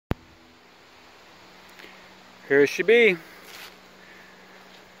here she be.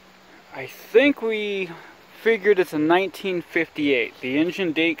 I think we figured it's a 1958. The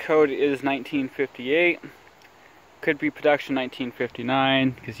engine date code is 1958. Could be production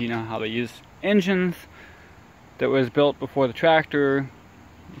 1959, because you know how they use engines that was built before the tractor,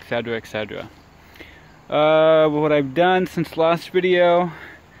 etc, etc. What I've done since the last video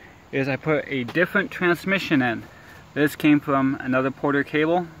is I put a different transmission in. This came from another Porter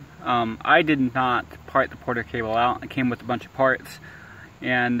cable. I did not part the Porter cable out. It came with a bunch of parts,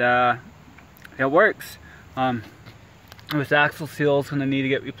 and it works. This axle seal is going to need to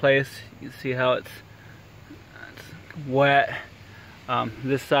get replaced. You can see how it's wet.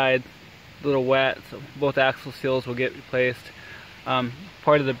 This side a little wet, so both axle seals will get replaced.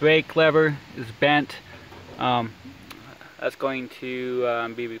 Part of the brake lever is bent. That's going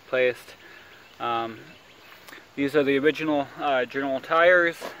to be replaced. These are the original General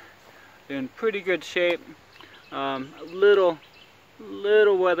tires. They're in pretty good shape. A little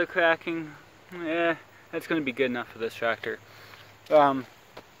weather cracking. That's going to be good enough for this tractor. I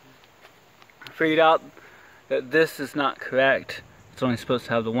figured out that this is not correct. It's only supposed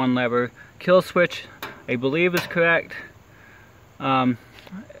to have the one lever. Kill switch, I believe, is correct. I'm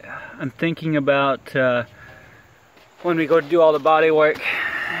thinking about when we go to do all the body work,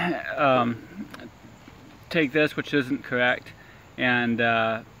 take this, which isn't correct,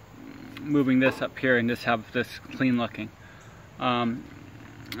 and moving this up here and just have this clean looking. I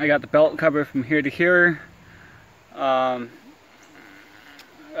got the belt cover from here to here. What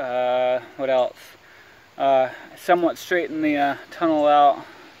else? Somewhat straighten the tunnel out.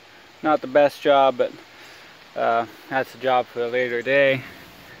 Not the best job, but that's a job for a later day.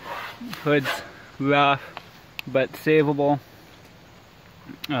 Hood's rough, but savable.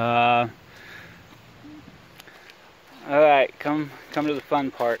 Alright, come to the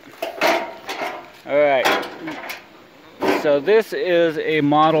fun part. Alright, so this is a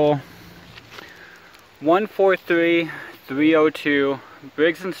model 143302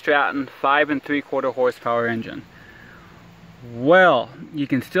 Briggs & Stratton 5 3/4 horsepower engine. Well, you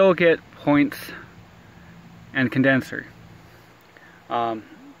can still get points and condenser. I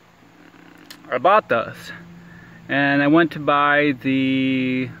bought those, and I went to buy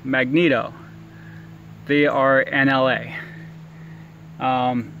the Magneto. They are NLA.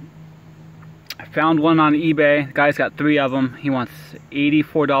 I found one on eBay. The guy's got 3 of them. He wants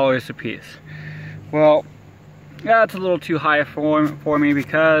 $84 a piece. Well, that's a little too high for me,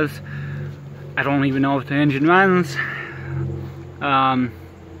 because I don't even know if the engine runs. I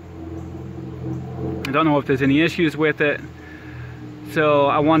don't know if there's any issues with it. So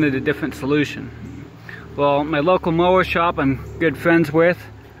I wanted a different solution. Well, my local mower shop I'm good friends with,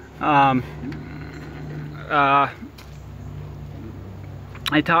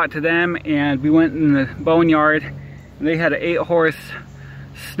 I talked to them, and we went in the boneyard, and they had an 8-horse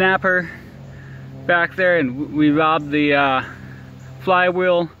snapper back there, and we robbed the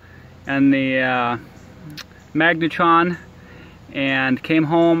flywheel and the magnetron, and came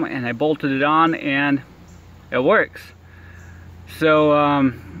home, and I bolted it on, and it works. So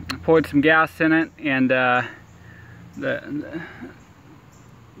I poured some gas in it, and the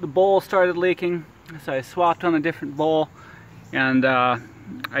bowl started leaking, so I swapped on a different bowl, and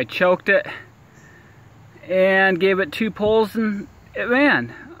I choked it and gave it 2 pulls, and it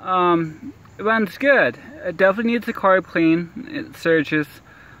ran. It runs good. It definitely needs a carb clean. It surges.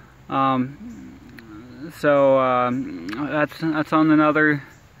 So that's on another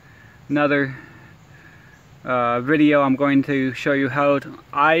video. I'm going to show you how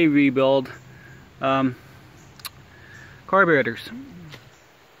I rebuild carburetors.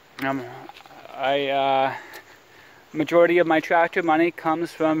 Majority of my tractor money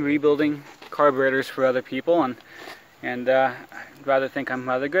comes from rebuilding carburetors for other people, and I'd rather think I'm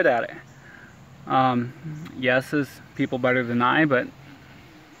rather good at it. Yes, there's people better than I, but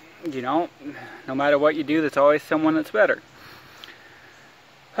you know, no matter what you do, there's always someone that's better.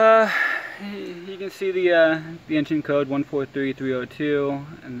 You can see the engine code 143302,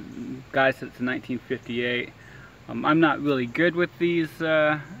 and guy said it's a 1958. I'm not really good with these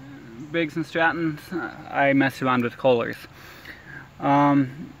Briggs & Strattons. I mess around with Kohlers. I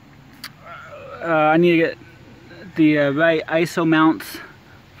need to get the right ISO mounts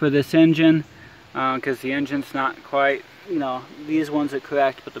for this engine, because the engine's not quite, you know, these ones are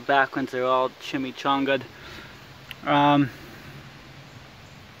correct, but the back ones are all chimichanga'd.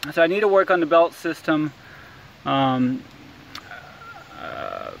 So I need to work on the belt system. Not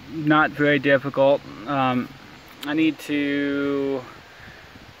very difficult. I need to,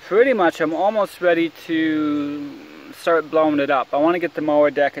 pretty much, I'm almost ready to start blowing it up. I want to get the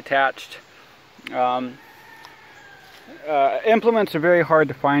mower deck attached. implements are very hard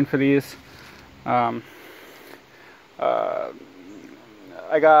to find for these. I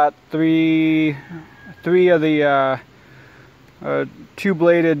got three of the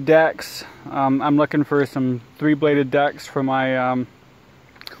two-bladed decks. I'm looking for some three-bladed decks for my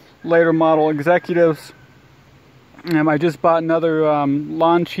later model executives. I just bought another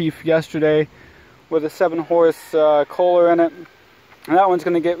Lawn Chief yesterday with a 7-horse Kohler in it. And that one's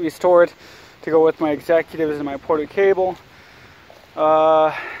going to get restored to go with my executives and my ported cable.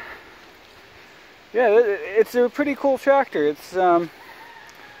 Yeah, it's a pretty cool tractor. It's got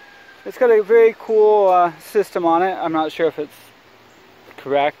a very cool system on it. I'm not sure if it's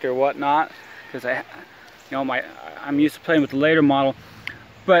correct or whatnot, because I'm used to playing with the later model.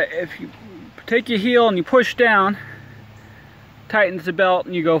 But if you take your heel and you push down, tightens the belt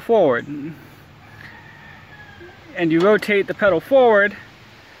and you go forward. And you rotate the pedal forward,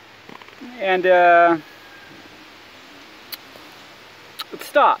 and it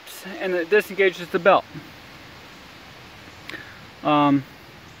stops and it disengages the belt.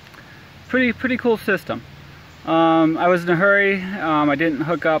 Pretty cool system. I was in a hurry. I didn't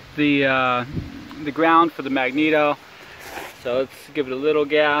hook up the ground for the magneto, so let's give it a little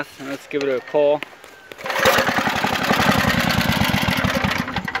gas and let's give it a pull.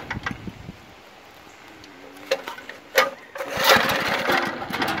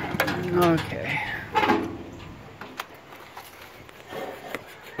 Okay.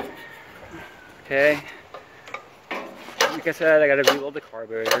 Okay. Like I said, I gotta reload the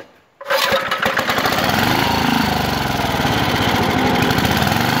carburetor.